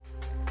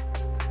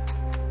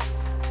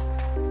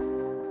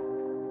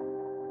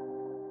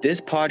This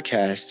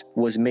podcast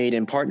was made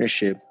in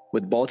partnership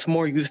with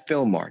Baltimore Youth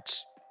Film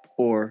Arts,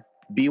 or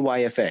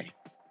BYFA.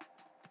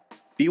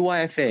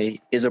 BYFA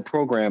is a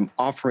program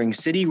offering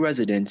city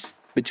residents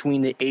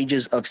between the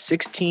ages of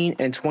 16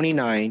 and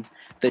 29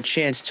 the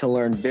chance to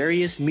learn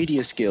various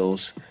media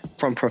skills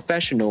from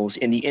professionals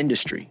in the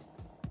industry.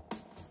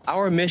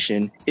 Our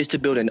mission is to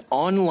build an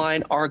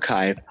online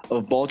archive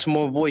of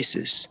Baltimore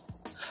voices,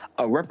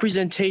 a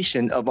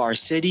representation of our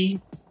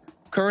city,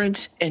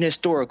 current and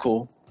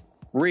historical,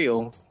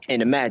 real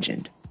and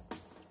imagined.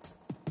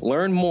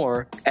 Learn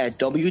more at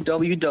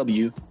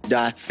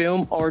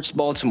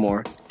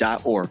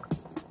www.filmartsbaltimore.org.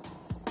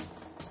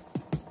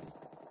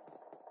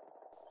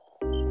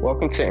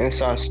 Welcome to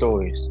Inside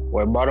Stories,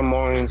 where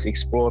Baltimoreans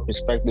explore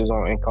perspectives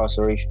on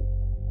incarceration.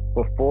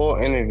 For full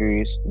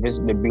interviews,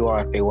 visit the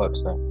BYFA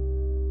website.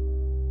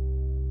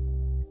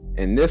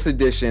 In this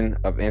edition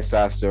of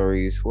Inside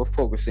Stories, we're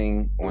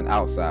focusing on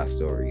outside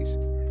stories,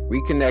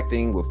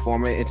 reconnecting with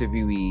former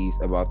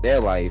interviewees about their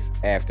life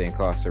after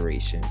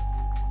incarceration.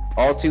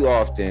 All too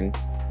often,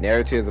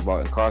 narratives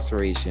about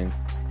incarceration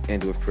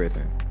end with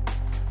prison.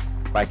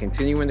 By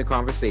continuing the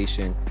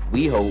conversation,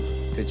 we hope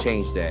to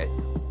change that.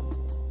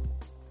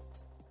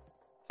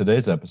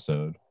 Today's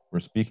episode,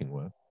 we're speaking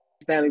with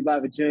Stanley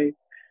Bobbitt Jr.,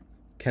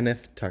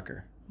 Kenneth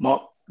Tucker,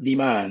 Mark D.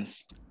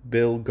 Mines,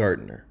 Bill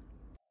Gardner.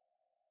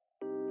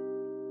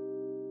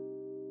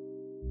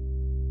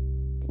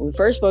 We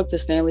first spoke to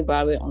Stanley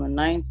Bobbitt on the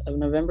 9th of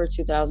November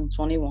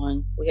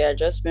 2021. We had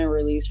just been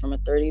released from a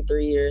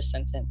 33-year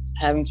sentence,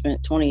 having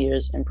spent 20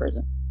 years in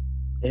prison.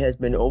 It has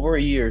been over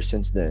a year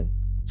since then,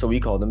 so we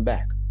called him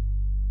back.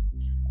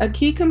 A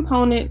key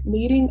component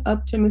leading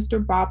up to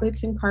Mr.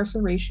 Bobbitt's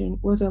incarceration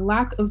was a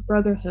lack of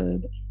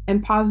brotherhood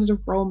and positive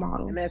role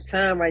models. In that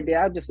time right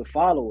there, I was just a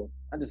follower.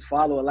 I just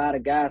follow a lot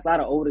of guys, a lot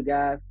of older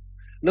guys,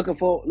 looking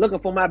for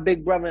my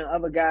big brother and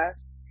other guys,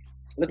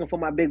 looking for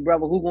my big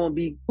brother who gonna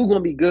be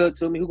good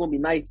to me, who gonna be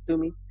nice to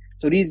me.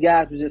 So these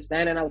guys was just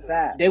standing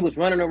outside. They was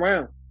running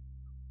around,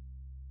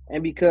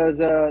 and because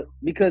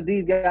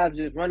these guys was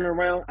just running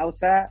around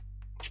outside,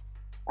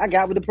 I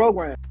got with the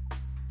program.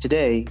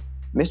 Today,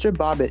 Mr.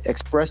 Bobbitt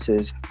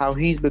expresses how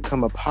he's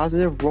become a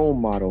positive role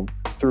model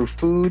through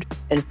food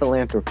and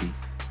philanthropy.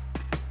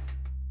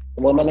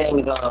 Well, my name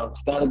is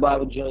Stanley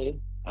Bobbitt Jr.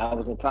 I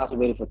was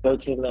incarcerated for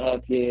 13 and a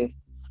half years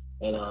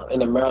in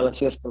the Maryland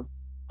system.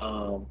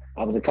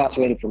 I was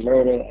incarcerated for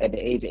murder at the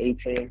age of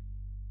 18.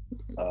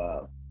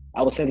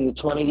 I was sentenced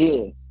to 20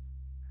 years.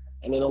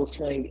 And in those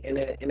 20, in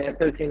that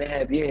 13 and a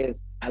half years,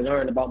 I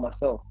learned about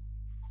myself.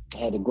 I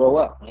had to grow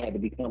up. I had to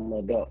become an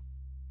adult.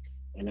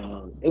 And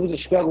it was a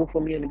struggle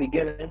for me in the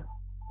beginning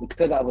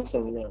because I was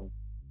so young.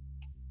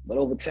 But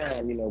over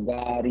time,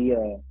 God, he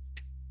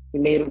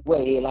made a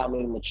way. He allowed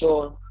me to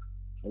mature,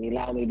 and he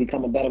allowed me to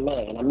become a better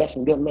man. And I met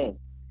some good men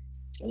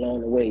along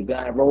the way.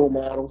 God, role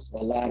models, a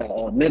lot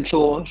of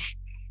mentors.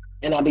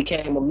 And I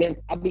became a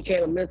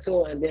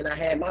mentor, and then I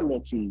had my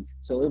mentees.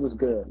 So it was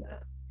good, man.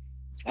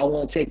 I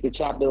want to take the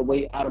chapter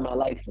away out of my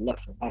life for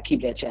nothing. I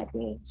keep that chapter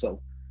in. So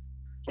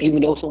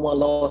even though someone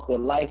lost their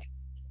life,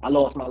 I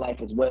lost my life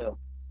as well.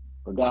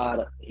 But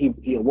God,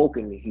 he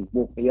awoken me. He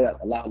woke me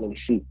up, allowed me to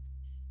see.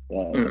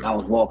 I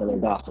was walking in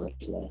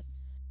darkness, man.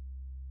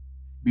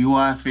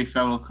 BYFA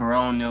fellow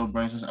Coronel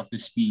brings us up to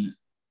speed.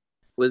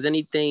 Was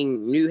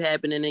anything new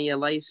happening in your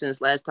life since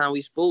last time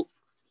we spoke?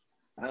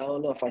 I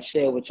don't know if I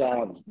shared with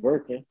y'all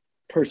working,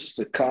 purchased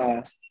a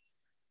car,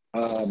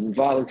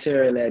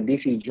 volunteering at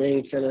DC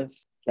Dream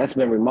Centers. That's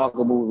been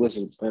remarkable, which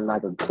has been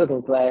like a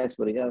cooking class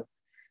for the young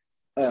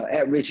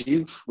at-risk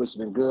youth, which has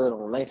been good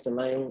on Langston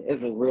Lane.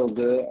 It's been real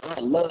good. I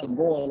love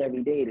going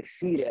every day to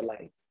see that,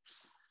 like,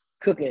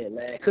 cooking,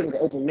 man. Cooking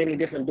can open many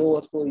different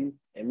doors for you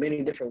in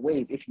many different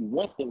ways if you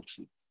want them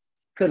to.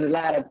 Because a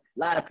lot of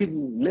people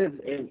who live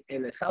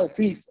in the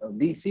southeast of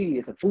DC,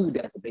 it's a food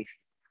desert, basically.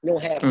 You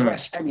don't have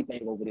fresh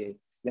everything over there.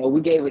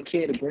 We gave a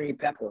kid a green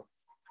pepper,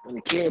 and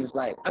the kid was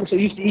like, I'm so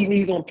used to eating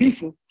these on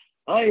pizza.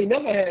 I ain't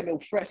never had no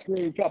fresh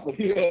green pepper.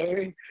 You know what I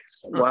mean?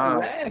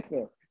 Wow.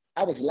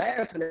 I was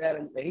laughing at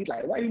him, and he's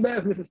like, why you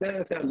laughing, Mr.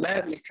 Stanley? I'm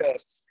laughing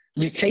because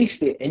you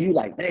taste it, and you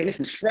like, dang,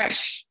 this is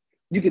fresh.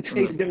 You can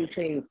taste the difference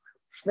between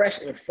fresh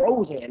and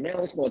frozen, and now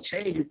it's going to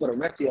change you for the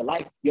rest of your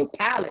life. Your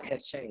palate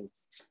has changed.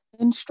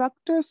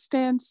 Instructor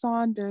Stan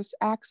Saunders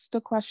asked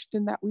a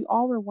question that we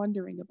all were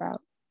wondering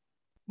about.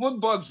 What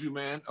bugs you,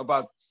 man,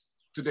 about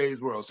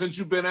today's world? Since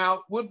you've been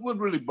out, what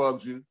really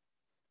bugs you?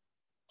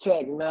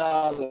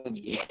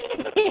 Technology.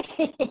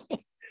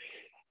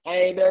 I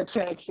ain't that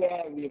tech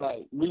savvy,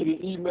 like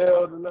reading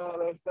emails and all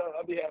that stuff.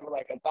 I be having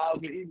like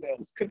 1,000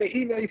 emails because they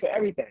email you for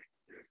everything.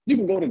 You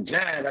can go to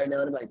John right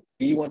now and be like,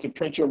 do you want to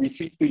print your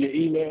receipt through your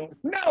email?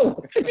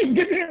 No,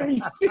 give me a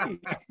receipt.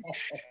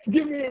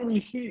 Give me a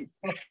receipt.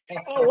 I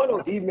don't want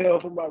no email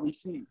for my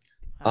receipt.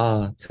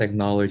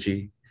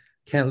 Technology.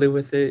 Can't live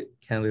with it,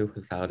 can't live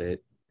without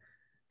it.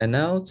 And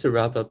now to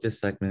wrap up this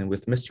segment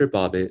with Mr.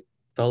 Bobbitt,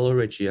 fellow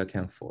Regia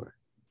Camp 4.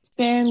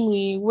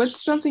 Stanley,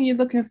 what's something you're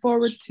looking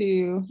forward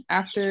to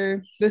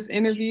after this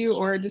interview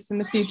or just in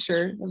the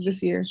future of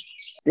this year?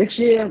 This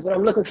year, what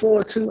I'm looking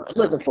forward to, I'm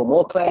looking for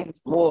more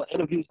classes, more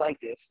interviews like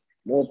this,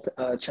 more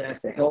chance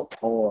to help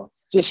or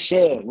just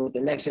share with the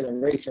next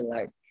generation,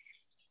 like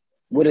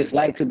what it's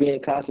like to be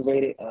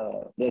incarcerated,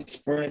 the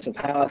experience of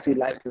how I see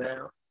life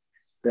now,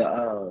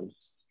 the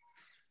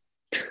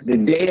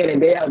day in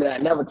and day out that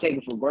I never take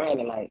it for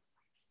granted. Like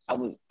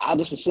I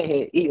just was sitting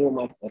here eating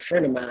with a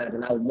friend of mine,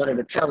 and I wanted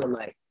to tell him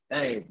like,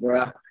 "Dang,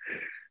 bro,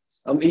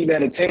 I'm eating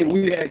at a table.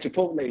 We had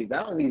Chipotle's. I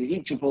don't need to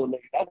eat Chipotle's.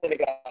 I think I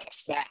got a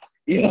sack."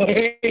 You know what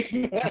I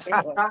mean?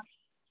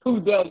 Who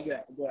does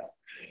that?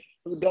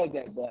 Who does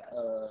that? But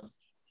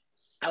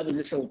I was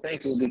just so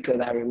thankful because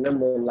I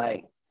remember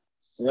like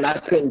when I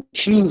couldn't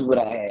choose what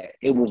I had,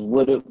 it was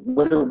what it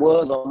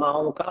was on my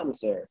own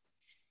commissary,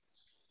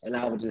 and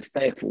I was just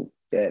thankful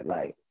that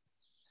like.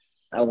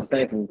 I was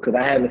thankful because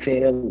I haven't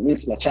seen him, at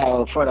least my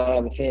childhood friend, I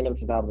haven't seen him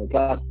since I was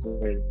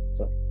incarcerated.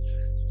 So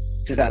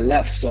since I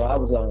left. So I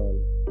was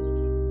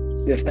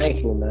just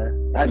thankful,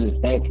 man. I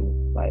just thankful.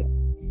 Like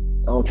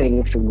I don't take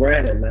it for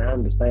granted, man.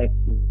 I'm just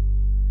thankful.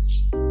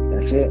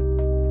 That's it.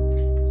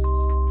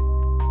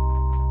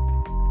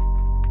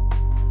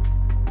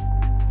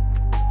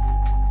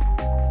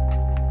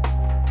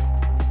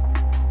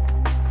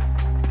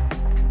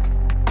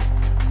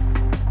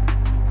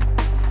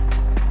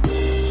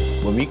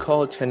 When we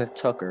called Kenneth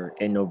Tucker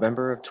in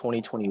November of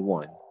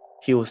 2021,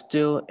 he was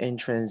still in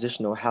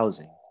transitional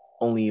housing,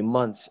 only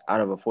months out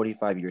of a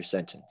 45-year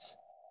sentence.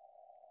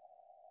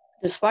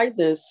 Despite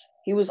this,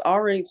 he was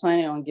already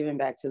planning on giving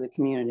back to the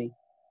community.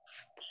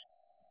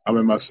 I'm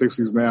in my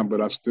 60s now,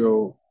 but I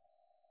still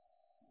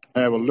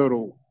have a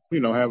little,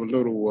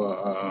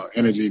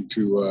 energy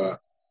to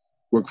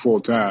work full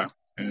time.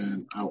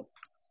 And I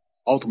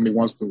ultimately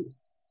wants to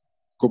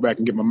go back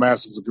and get my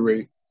master's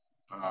degree.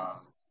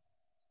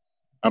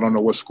 I don't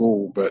know what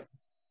school,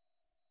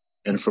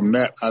 and from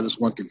that, I just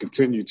want to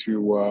continue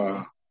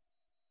to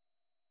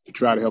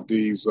try to help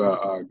these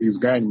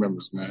gang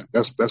members, man.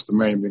 That's the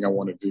main thing I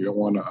want to do. I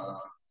want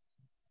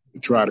to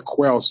try to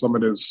quell some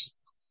of this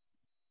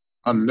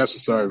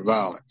unnecessary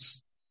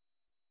violence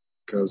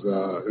because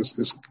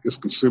it's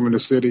consuming the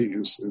city.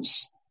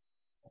 It's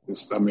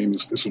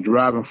a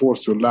driving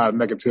force to a lot of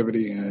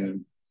negativity,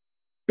 and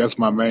that's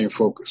my main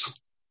focus.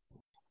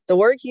 The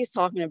work he's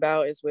talking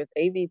about is with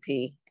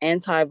AVP,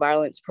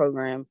 Anti-Violence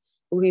Program,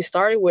 who he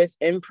started with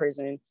in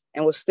prison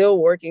and was still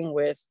working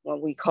with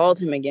when we called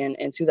him again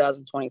in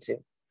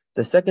 2022.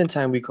 The second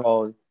time we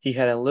called, he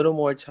had a little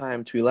more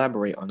time to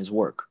elaborate on his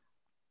work.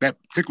 That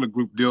particular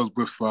group deals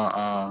with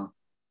more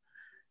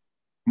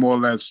or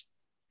less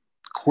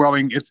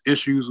quelling its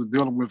issues with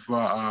dealing with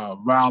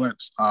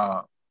violence,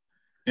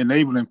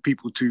 enabling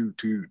people to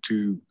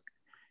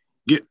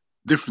get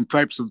different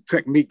types of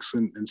techniques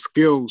and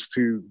skills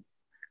to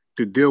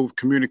deal with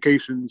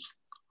communications,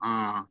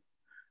 and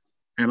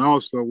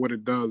also what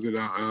it does,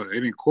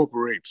 it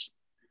incorporates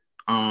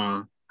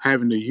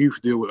having the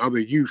youth deal with other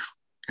youth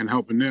and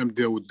helping them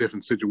deal with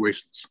different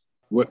situations.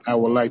 What I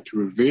would like to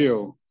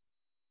reveal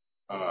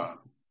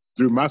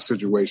through my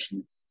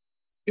situation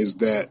is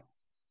that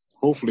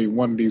hopefully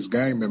one of these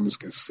gang members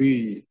can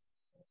see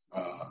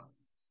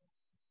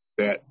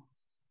that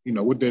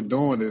what they're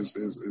doing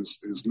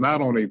is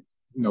not only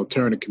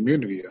tearing the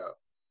community up,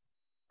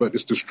 but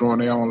it's destroying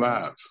their own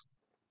lives.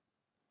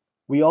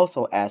 We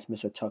also asked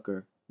Mr.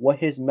 Tucker what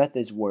his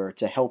methods were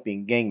to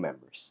helping gang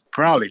members.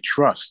 Probably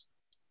trust.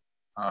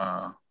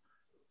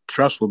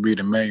 Trust will be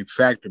the main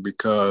factor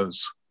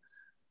because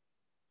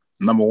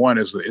number one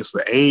is it's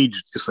the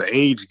age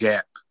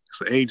gap, it's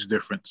the age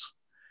difference.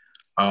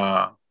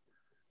 I've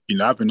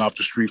been off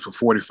the street for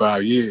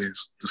 45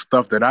 years. The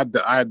stuff that I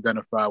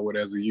identify with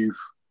as a youth,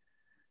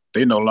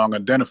 they no longer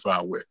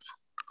identify with.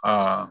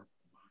 Not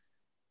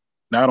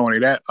only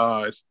that,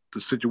 it's the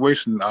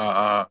situation.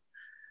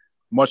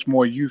 Much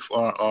more youth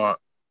are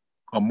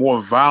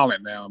more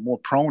violent now, more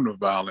prone to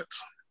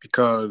violence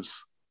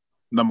because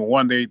number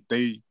one, they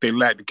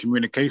lack the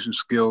communication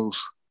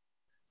skills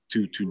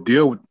to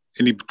deal with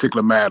any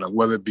particular matter,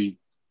 whether it be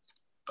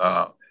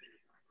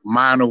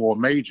minor or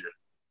major.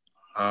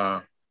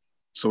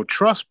 So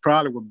trust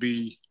probably would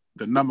be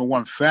the number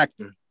one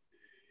factor.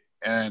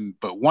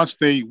 But once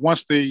they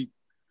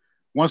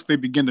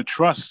begin to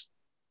trust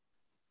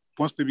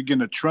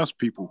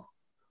people,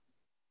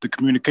 the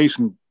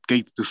communication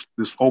gates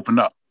just open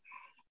up.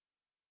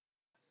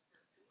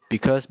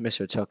 Because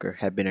Mr. Tucker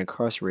had been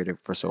incarcerated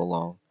for so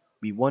long,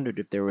 we wondered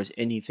if there was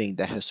anything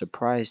that had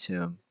surprised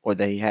him or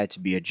that he had to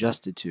be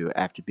adjusted to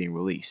after being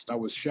released. I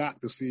was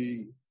shocked to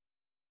see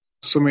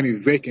so many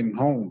vacant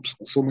homes,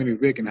 so many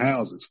vacant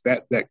houses.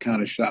 That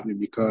kind of shocked me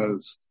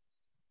because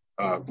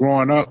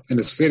growing up in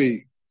the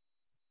city,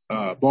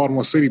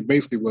 Baltimore City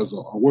basically was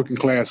a working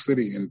class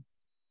city, and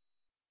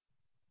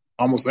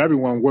almost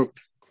everyone worked.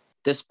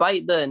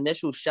 Despite the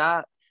initial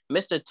shock,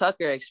 Mr.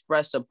 Tucker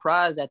expressed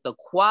surprise at the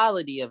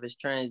quality of his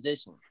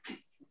transition.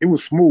 It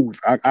was smooth.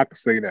 I could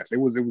say that. It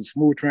was a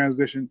smooth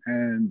transition,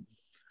 and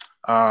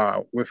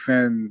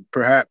within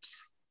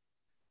perhaps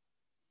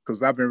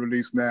because I've been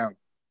released now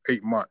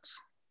 8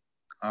 months.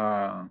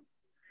 And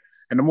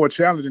the more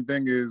challenging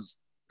thing is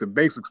the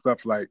basic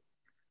stuff like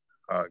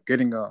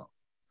getting a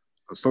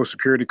social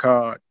security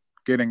card,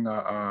 getting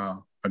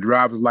a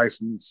driver's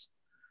license,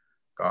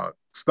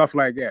 stuff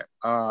like that.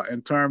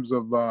 In terms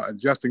of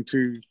adjusting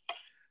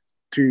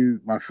to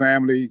my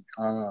family,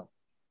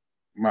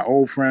 my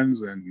old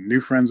friends and new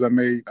friends I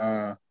made,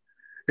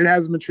 it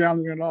hasn't been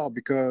challenging at all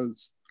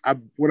because I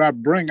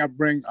bring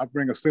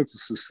a sense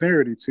of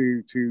sincerity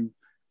to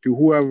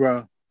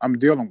whoever I'm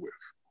dealing with,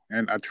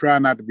 and I try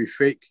not to be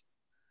fake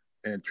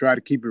and try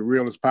to keep it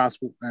real as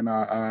possible.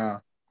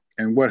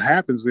 And what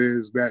happens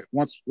is that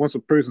once a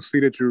person see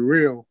that you're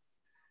real,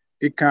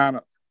 it kind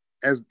of,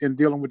 as in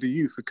dealing with the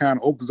youth, it kind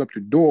of opens up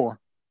the door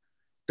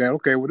that,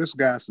 okay, well, this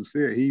guy's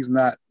sincere. He's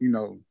not,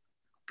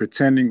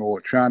 pretending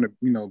or trying to,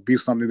 be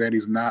something that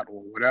he's not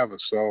or whatever.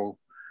 So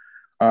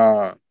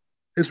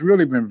it's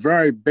really been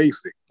very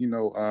basic,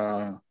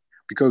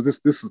 because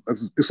this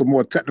is a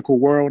more technical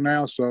world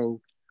now.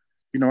 So,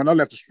 when I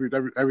left the street,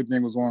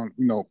 everything was on,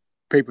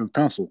 paper and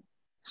pencil.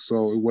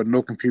 So it wasn't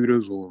no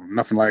computers or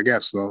nothing like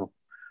that. So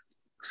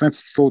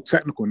since it's so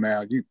technical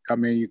now, you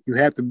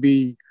had to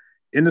be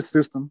in the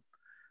system.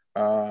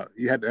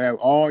 You had to have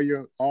all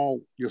your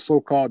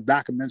so-called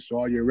documents,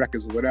 all your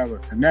records or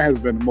whatever. And that has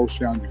been the most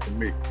challenging for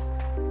me.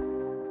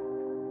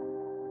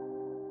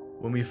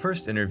 When we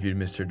first interviewed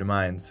Mr.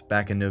 DeMines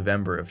back in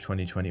November of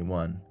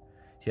 2021,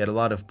 he had a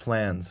lot of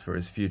plans for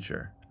his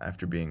future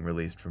after being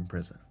released from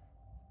prison.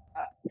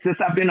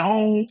 Since I've been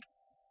home,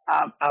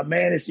 I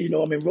managed,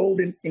 I'm enrolled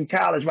in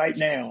college right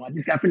now. I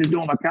just got finished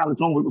doing my college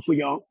homework before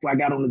I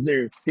got on the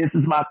Zoom. This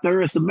is my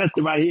third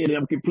semester right here that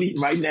I'm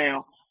completing right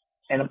now.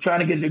 And I'm trying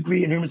to get a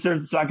degree in human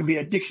services so I can be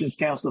an addictions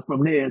counselor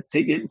from there,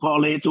 take it and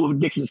parlay into an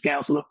addictions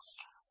counselor.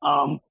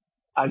 I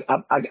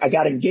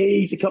got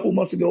engaged a couple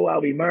months ago. I'll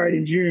be married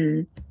in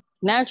June.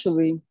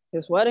 Naturally,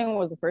 his wedding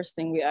was the first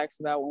thing we asked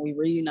about when we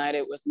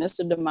reunited with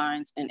Mr.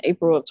 DeMines in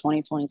April of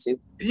 2022.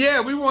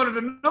 Yeah, we wanted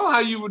to know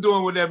how you were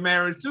doing with that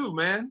marriage too,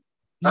 man.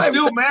 You're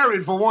still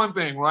married for one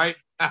thing, right?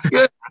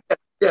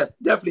 Yes,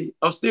 definitely.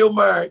 I'm still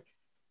married.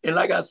 And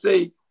like I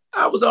say,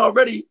 I was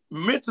already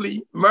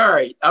mentally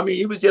married. I mean,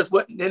 he was just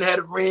didn't have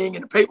a ring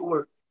and the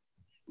paperwork,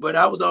 but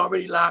I was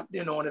already locked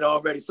in on it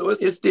already. So it's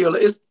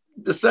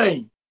the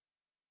same.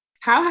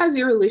 How has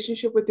your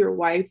relationship with your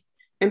wife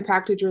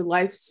impacted your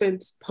life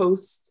since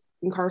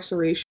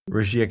post-incarceration?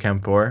 Rushia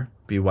Kampor,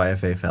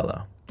 BYFA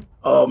fellow.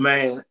 Oh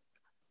man,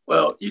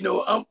 well,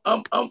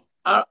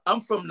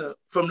 I'm from the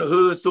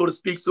hood, so to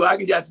speak, so I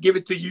can just give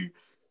it to you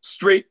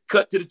straight,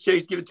 cut to the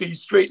chase, give it to you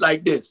straight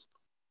like this.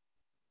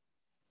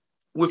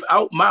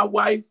 Without my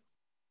wife,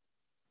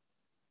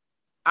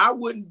 I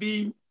wouldn't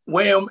be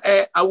where I'm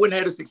at. I wouldn't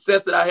have the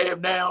success that I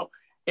have now.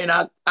 And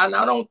I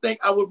don't think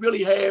I would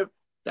really have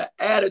the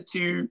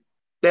attitude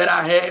that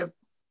I have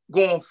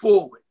going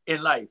forward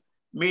in life.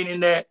 Meaning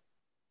that,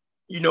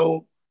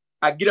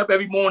 I get up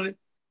every morning,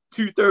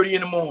 2:30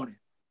 in the morning.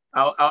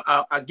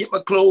 I get my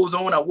clothes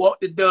on, I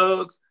walk the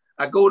dogs,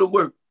 I go to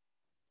work.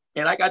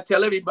 And like I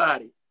tell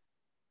everybody,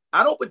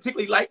 I don't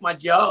particularly like my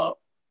job,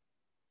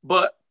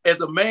 but as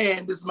a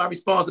man, this is my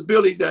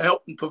responsibility to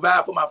help and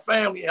provide for my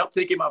family, help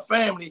take care of my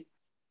family.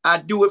 I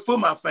do it for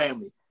my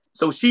family.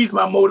 So she's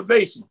my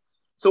motivation.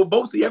 So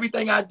mostly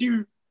everything I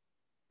do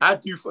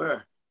for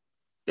her.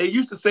 They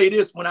used to say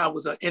this when I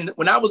was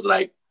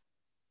like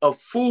a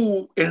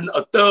fool and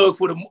a thug,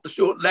 for the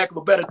short lack of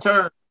a better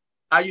term.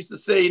 I used to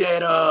say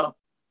that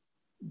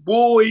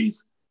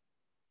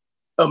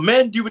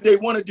men do what they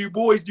want to do,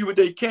 boys do what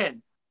they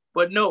can.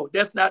 But no,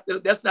 that's not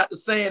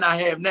the saying I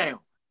have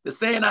now. The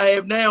saying I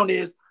have now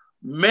is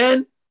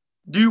men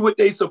do what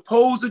they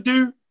supposed to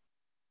do,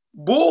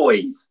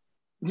 boys,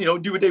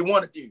 do what they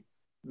want to do.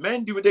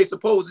 Men do what they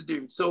supposed to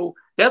do. So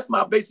that's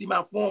basically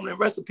my formula and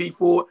recipe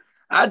for it.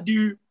 I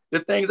do the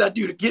things I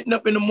do, to getting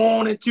up in the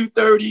morning,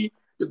 2:30,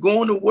 to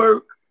going to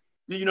work,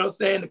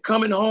 to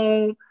coming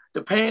home,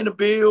 to paying the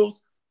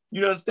bills,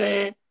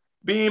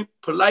 being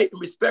polite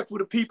and respectful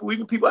to people,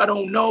 even people I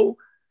don't know.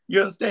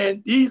 You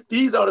understand?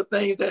 These are the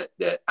things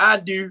that I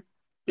do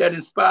that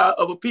inspire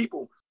other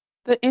people.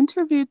 The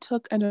interview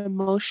took an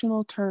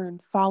emotional turn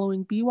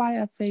following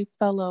BYFA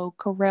fellow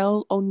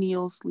Carell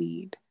O'Neill's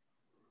lead.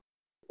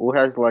 What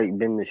has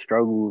been the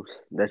struggles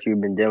that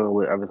you've been dealing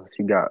with ever since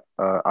you got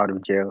out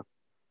of jail?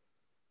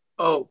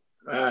 Oh,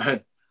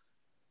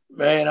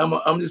 man,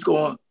 I'm just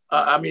going. There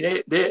are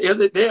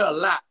a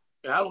lot.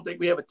 I don't think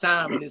we have a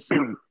time in this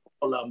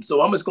all of them.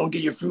 So I'm just going to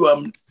give you a few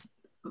of them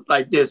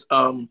like this.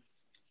 One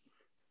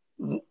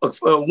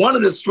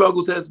of the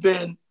struggles has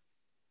been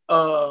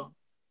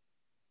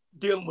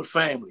dealing with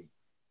family.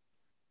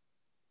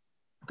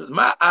 Because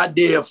my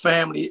idea of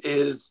family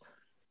is,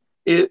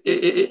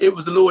 it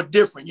was a little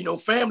different.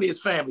 Family is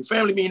family.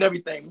 Family means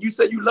everything. When you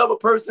say you love a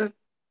person,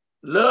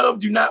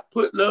 do not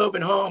put love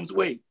in harm's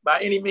way by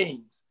any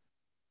means.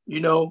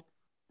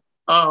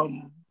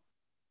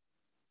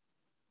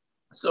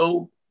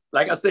 So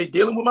like I say,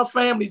 dealing with my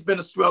family has been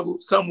a struggle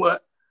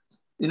somewhat.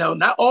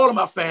 Not all of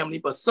my family,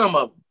 but some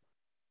of them.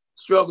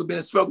 been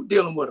a struggle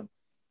dealing with them.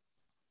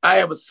 I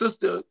have a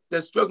sister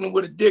that's struggling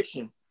with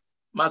addiction.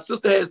 My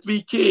sister has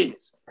 3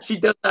 kids. She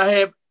does not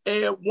have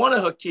one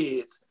of her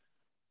kids.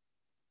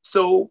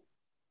 So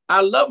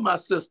I love my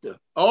sister.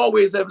 I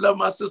always have loved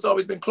my sister,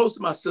 always been close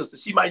to my sister.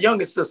 She's my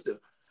youngest sister.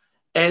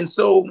 And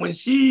so when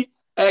she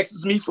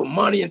asks me for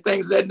money and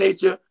things of that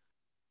nature,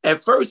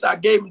 at first I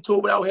gave them to her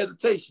without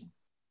hesitation.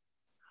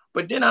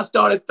 But then I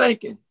started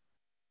thinking,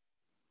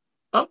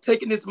 I'm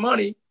taking this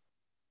money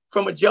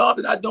from a job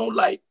that I don't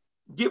like,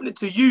 giving it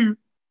to you.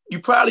 You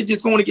probably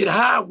just going to get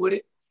high with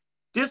it.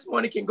 This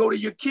money can go to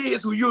your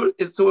kids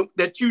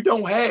that you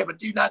don't have,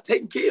 but you're not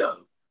taking care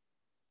of.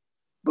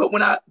 But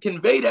when I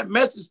convey that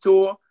message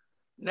to her,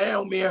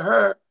 now me and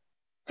her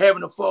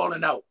having a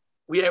falling out.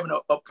 We having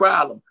a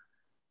problem.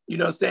 You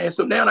know what I'm saying?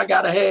 So now I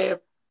got to have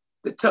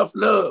the tough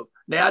love.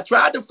 Now I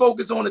tried to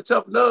focus on the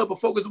tough love, but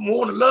focus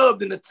more on the love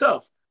than the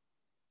tough.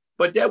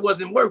 But that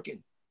wasn't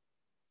working.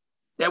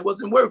 That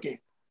wasn't working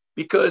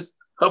because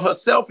of her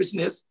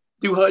selfishness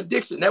through her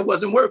addiction. That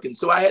wasn't working.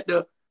 So I had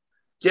to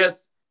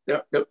just,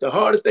 the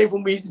hardest thing for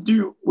me to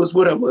do was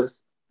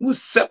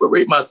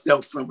separate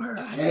myself from her.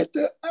 I had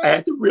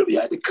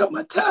to cut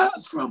my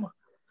ties from her.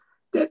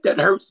 That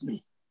hurts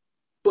me,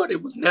 but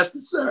it was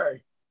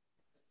necessary.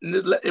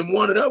 And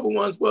one of the other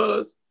ones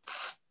was,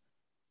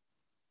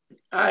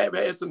 I have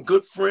had some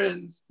good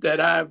friends that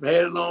I've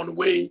had along the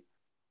way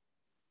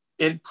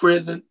in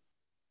prison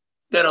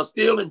that are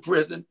still in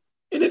prison.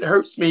 And it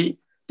hurts me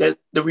that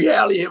the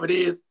reality of it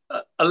is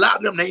a lot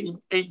of them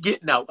ain't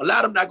getting out. A lot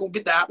of them not going to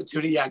get the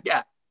opportunity I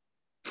got.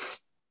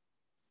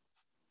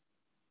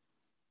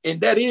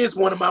 And that is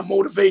one of my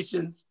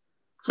motivations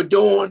for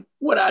doing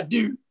what I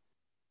do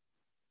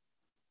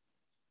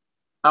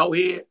out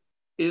here,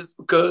 is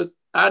because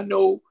I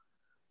know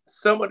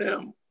some of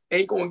them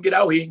ain't going to get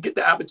out here and get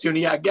the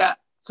opportunity I got.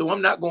 So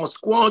I'm not going to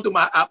squander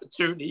my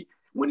opportunity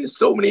when there's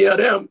so many of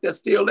them that's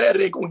still there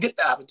that ain't going to get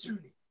the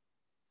opportunity.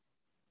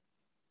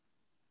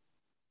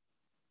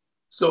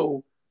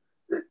 So,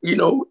 you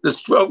know, the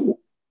struggle,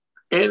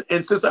 and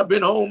since I've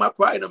been home, I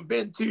probably done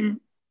been to,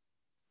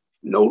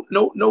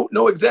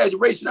 no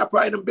exaggeration, I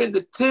probably done been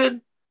to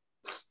 10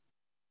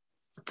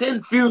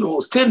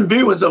 funerals, 10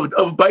 viewings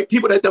of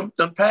people that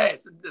done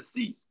passed and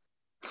deceased.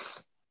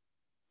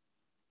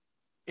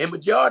 And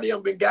majority of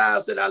them been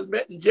guys that I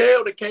met in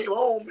jail that came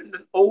home and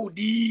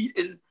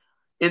OD'd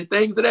and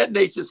things of that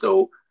nature.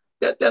 So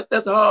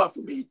that's hard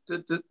for me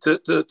to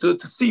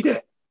see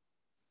that.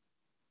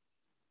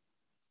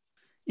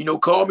 You know,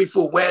 call me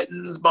for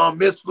weddings, bar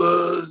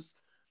mitzvahs,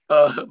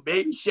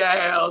 baby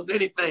showers,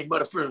 anything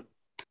but a funeral.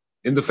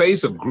 In the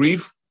face of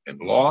grief and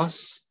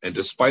loss, and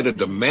despite a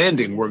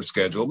demanding work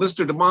schedule,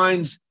 Mr.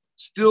 DeMines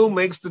still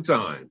makes the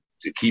time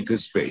to keep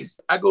his faith.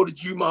 I go to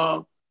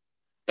Juma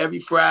every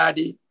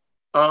Friday,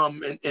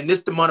 and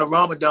this the month of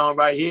Ramadan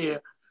right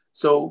here.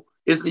 So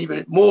it's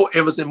even more,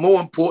 it was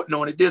more important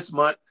on it this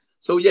month.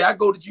 So yeah, I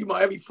go to Juma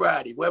every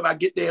Friday. Whether I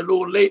get there a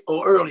little late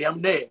or early,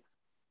 I'm there.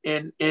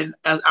 And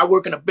I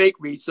work in a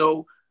bakery,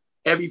 so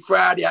every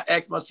Friday I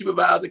ask my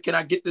supervisor, can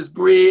I get this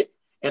bread?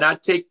 And I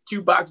take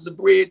 2 boxes of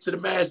bread to the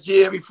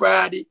masjid every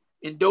Friday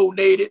and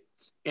donate it.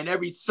 And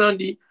every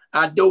Sunday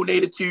I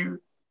donate it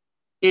to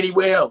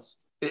anywhere else.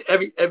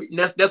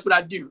 That's what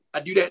I do.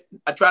 I do that.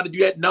 I try to do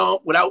that now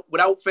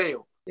without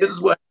fail. This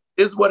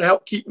is what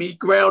helped keep me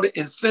grounded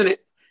and centered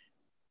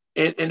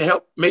and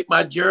help make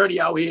my journey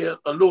out here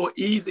a little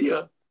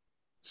easier.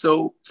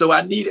 So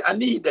I need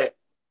that.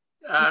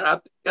 I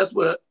think that's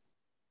what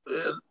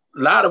a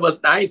lot of us,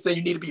 I ain't saying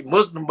you need to be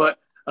Muslim, but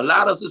a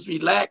lot of us is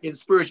lack in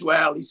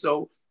spirituality.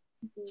 So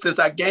since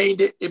I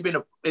gained it,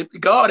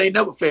 God ain't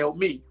never failed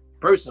me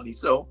personally.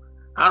 So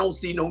I don't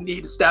see no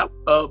need to stop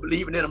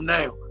believing in him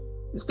now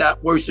and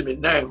stop worshiping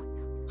now.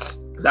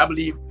 Because I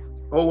believe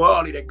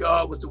wholeheartedly that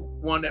God was the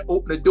one that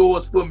opened the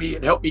doors for me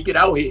and helped me get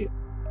out here.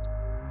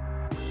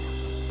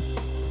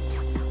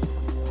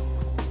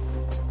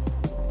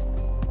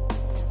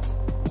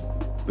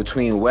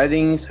 Between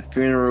weddings,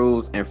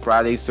 funerals, and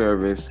Friday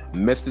service,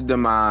 Mr.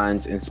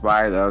 DeMines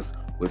inspired us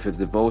with his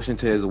devotion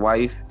to his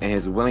wife and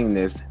his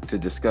willingness to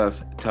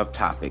discuss tough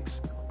topics.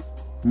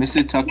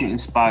 Mr. Tucker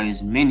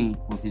inspires many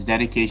with his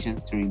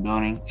dedication to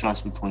rebuilding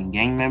trust between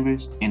gang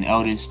members and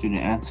elders through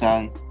the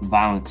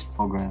anti-violence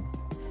program.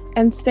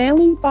 And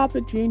Stanley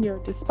Bobbitt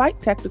Jr.,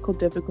 despite technical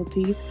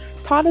difficulties,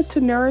 taught us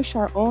to nourish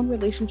our own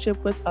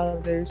relationship with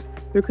others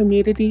through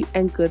community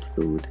and good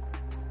food.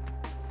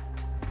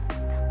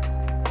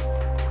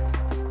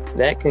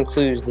 That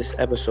concludes this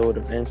episode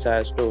of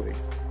Inside Story.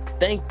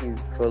 Thank you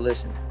for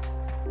listening.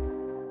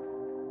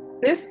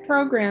 This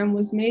program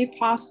was made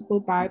possible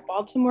by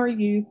Baltimore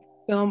Youth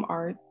Film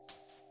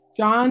Arts,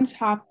 Johns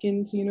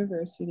Hopkins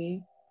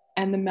University,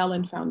 and the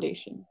Mellon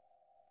Foundation.